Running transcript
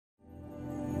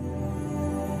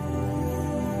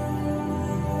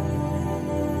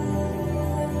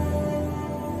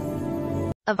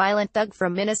A violent thug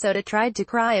from Minnesota tried to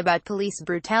cry about police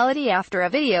brutality after a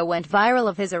video went viral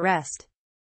of his arrest.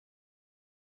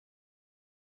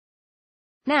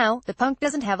 Now, the punk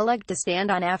doesn't have a leg to stand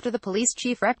on after the police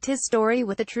chief wrecked his story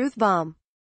with a truth bomb.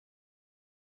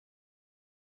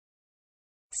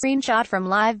 Screenshot from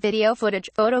live video footage.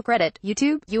 Photo credit.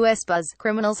 YouTube. US Buzz.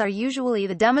 Criminals are usually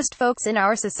the dumbest folks in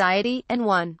our society, and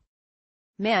one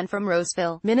man from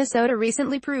Roseville, Minnesota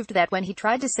recently proved that when he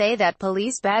tried to say that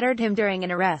police battered him during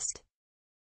an arrest.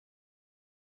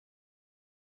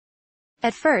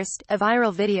 At first, a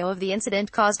viral video of the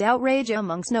incident caused outrage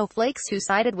among snowflakes who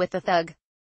sided with the thug.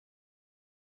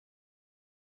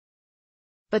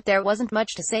 But there wasn't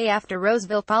much to say after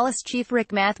Roseville Police Chief Rick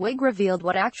Mathwig revealed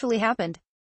what actually happened.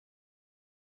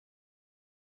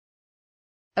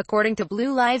 According to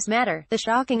Blue Lives Matter, the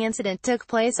shocking incident took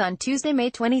place on Tuesday, May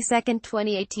 22,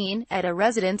 2018, at a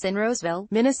residence in Roseville,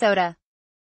 Minnesota.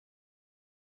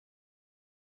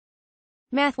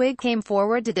 Mathwig came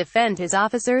forward to defend his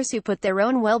officers who put their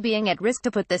own well-being at risk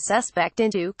to put the suspect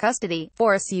into custody.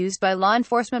 Force used by law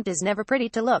enforcement is never pretty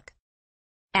to look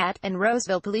at, and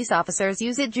Roseville police officers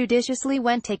use it judiciously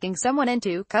when taking someone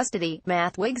into custody,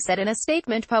 Mathwig said in a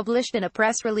statement published in a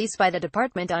press release by the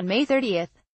department on May 30.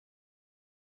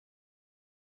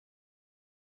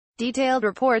 Detailed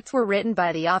reports were written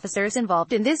by the officers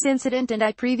involved in this incident and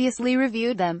I previously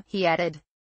reviewed them, he added.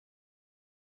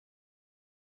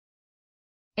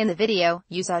 In the video,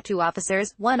 you saw two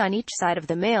officers, one on each side of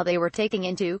the male they were taking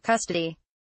into custody.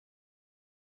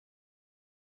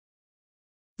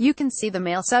 You can see the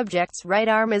male subject's right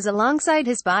arm is alongside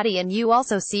his body and you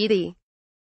also see the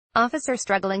officer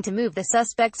struggling to move the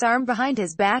suspect's arm behind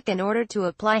his back in order to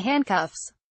apply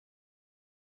handcuffs.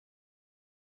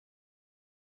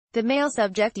 The male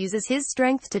subject uses his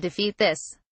strength to defeat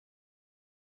this.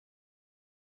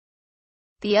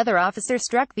 The other officer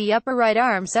struck the upper right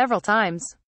arm several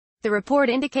times. The report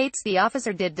indicates the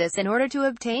officer did this in order to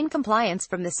obtain compliance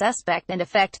from the suspect and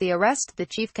effect the arrest, the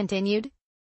chief continued.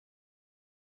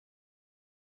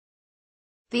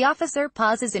 The officer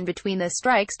pauses in between the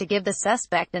strikes to give the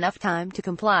suspect enough time to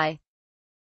comply.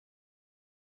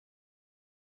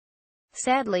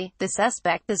 Sadly, the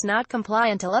suspect does not comply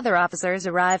until other officers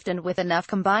arrived and with enough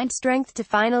combined strength to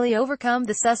finally overcome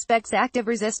the suspect's active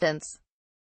resistance.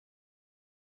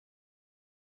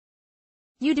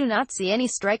 You do not see any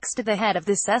strikes to the head of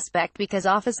the suspect because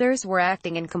officers were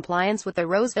acting in compliance with the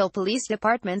Roseville Police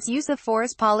Department's use of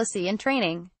force policy and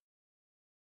training.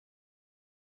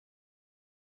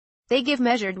 They give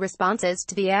measured responses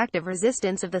to the active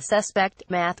resistance of the suspect,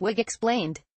 Mathwig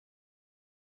explained.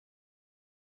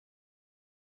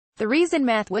 The reason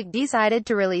Mathwig decided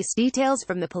to release details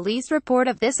from the police report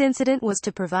of this incident was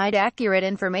to provide accurate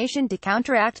information to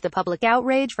counteract the public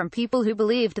outrage from people who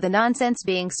believed the nonsense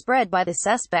being spread by the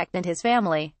suspect and his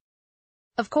family.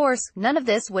 Of course, none of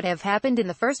this would have happened in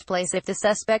the first place if the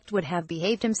suspect would have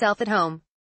behaved himself at home.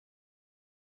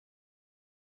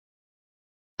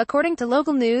 According to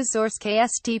local news source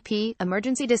KSTP,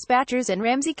 emergency dispatchers in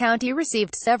Ramsey County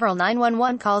received several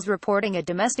 911 calls reporting a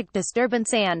domestic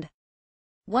disturbance and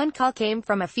one call came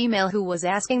from a female who was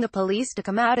asking the police to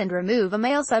come out and remove a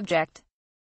male subject.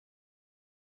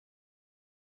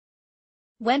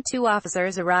 When two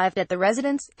officers arrived at the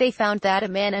residence, they found that a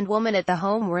man and woman at the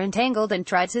home were entangled and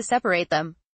tried to separate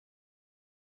them.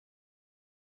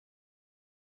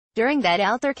 During that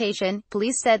altercation,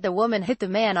 police said the woman hit the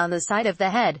man on the side of the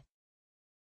head.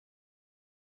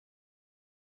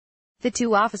 The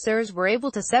two officers were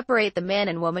able to separate the man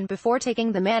and woman before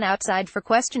taking the man outside for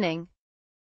questioning.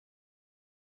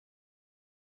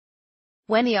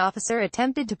 When the officer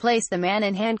attempted to place the man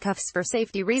in handcuffs for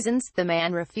safety reasons, the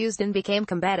man refused and became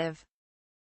combative.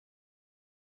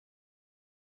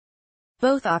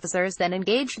 Both officers then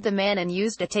engaged the man and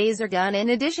used a taser gun in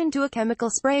addition to a chemical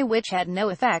spray which had no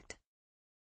effect.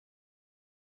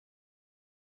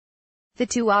 The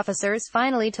two officers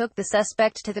finally took the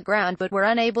suspect to the ground but were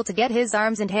unable to get his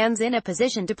arms and hands in a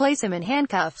position to place him in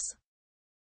handcuffs.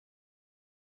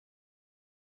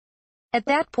 At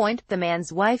that point, the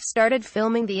man's wife started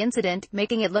filming the incident,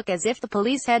 making it look as if the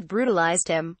police had brutalized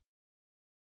him.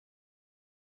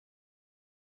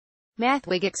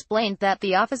 Mathwig explained that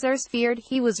the officers feared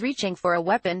he was reaching for a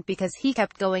weapon because he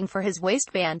kept going for his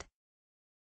waistband.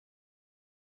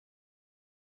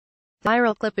 The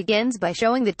viral clip begins by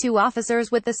showing the two officers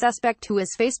with the suspect who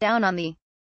is face down on the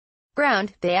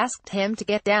ground. They asked him to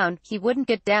get down. He wouldn't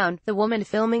get down, the woman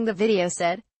filming the video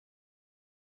said.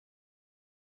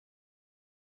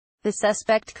 The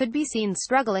suspect could be seen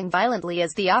struggling violently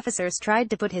as the officers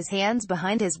tried to put his hands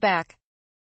behind his back.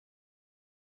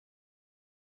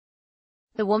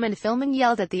 The woman filming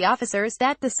yelled at the officers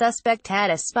that the suspect had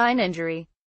a spine injury.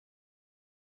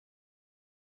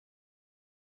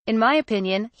 In my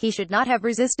opinion, he should not have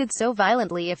resisted so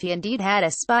violently if he indeed had a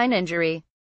spine injury.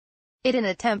 In an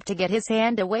attempt to get his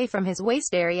hand away from his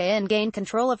waist area and gain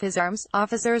control of his arms,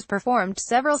 officers performed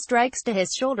several strikes to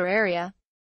his shoulder area.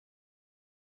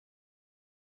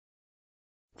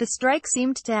 The strike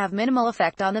seemed to have minimal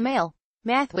effect on the male.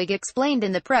 Mathwig explained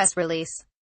in the press release.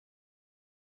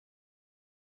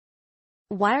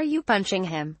 "Why are you punching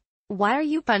him? Why are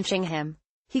you punching him?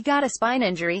 He got a spine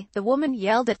injury," the woman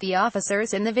yelled at the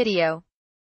officers in the video.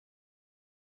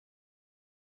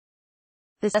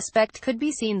 The suspect could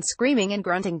be seen screaming and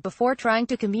grunting before trying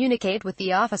to communicate with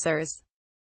the officers.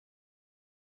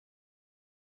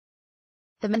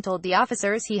 The man told the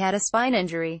officers he had a spine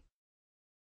injury.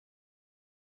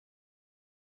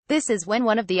 This is when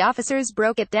one of the officers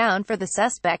broke it down for the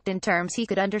suspect in terms he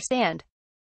could understand.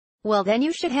 "Well then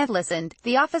you should have listened,"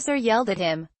 the officer yelled at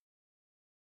him.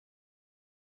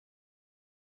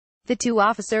 The two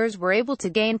officers were able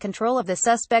to gain control of the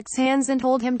suspect's hands and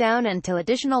hold him down until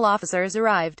additional officers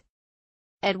arrived.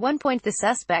 At one point the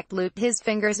suspect looped his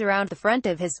fingers around the front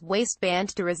of his waistband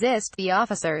to resist the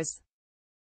officers.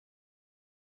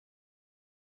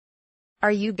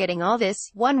 "Are you getting all this?"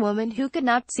 one woman who could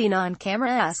not be seen on camera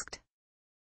asked.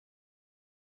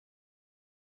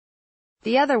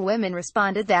 The other women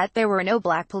responded that there were no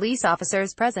black police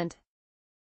officers present.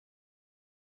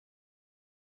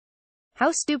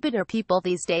 How stupid are people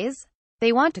these days?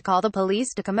 They want to call the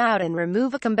police to come out and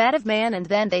remove a combative man, and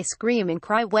then they scream and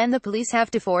cry when the police have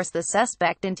to force the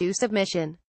suspect into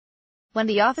submission. When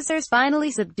the officers finally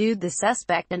subdued the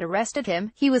suspect and arrested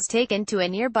him, he was taken to a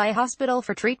nearby hospital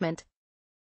for treatment.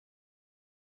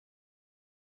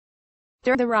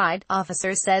 During the ride,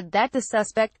 officers said that the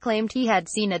suspect claimed he had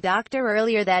seen a doctor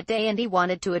earlier that day and he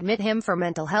wanted to admit him for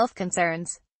mental health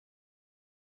concerns.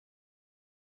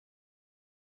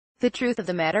 The truth of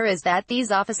the matter is that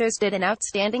these officers did an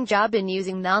outstanding job in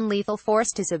using non-lethal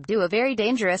force to subdue a very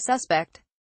dangerous suspect.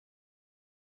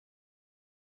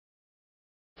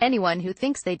 Anyone who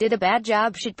thinks they did a bad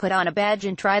job should put on a badge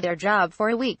and try their job for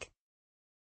a week.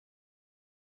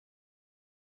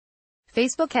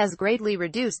 Facebook has greatly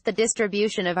reduced the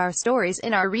distribution of our stories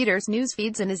in our readers' news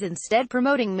feeds and is instead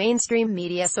promoting mainstream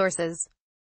media sources.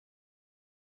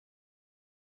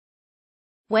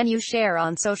 When you share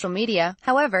on social media,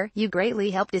 however, you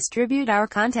greatly help distribute our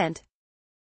content.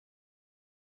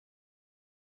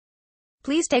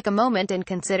 Please take a moment and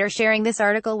consider sharing this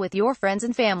article with your friends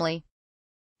and family.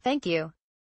 Thank you.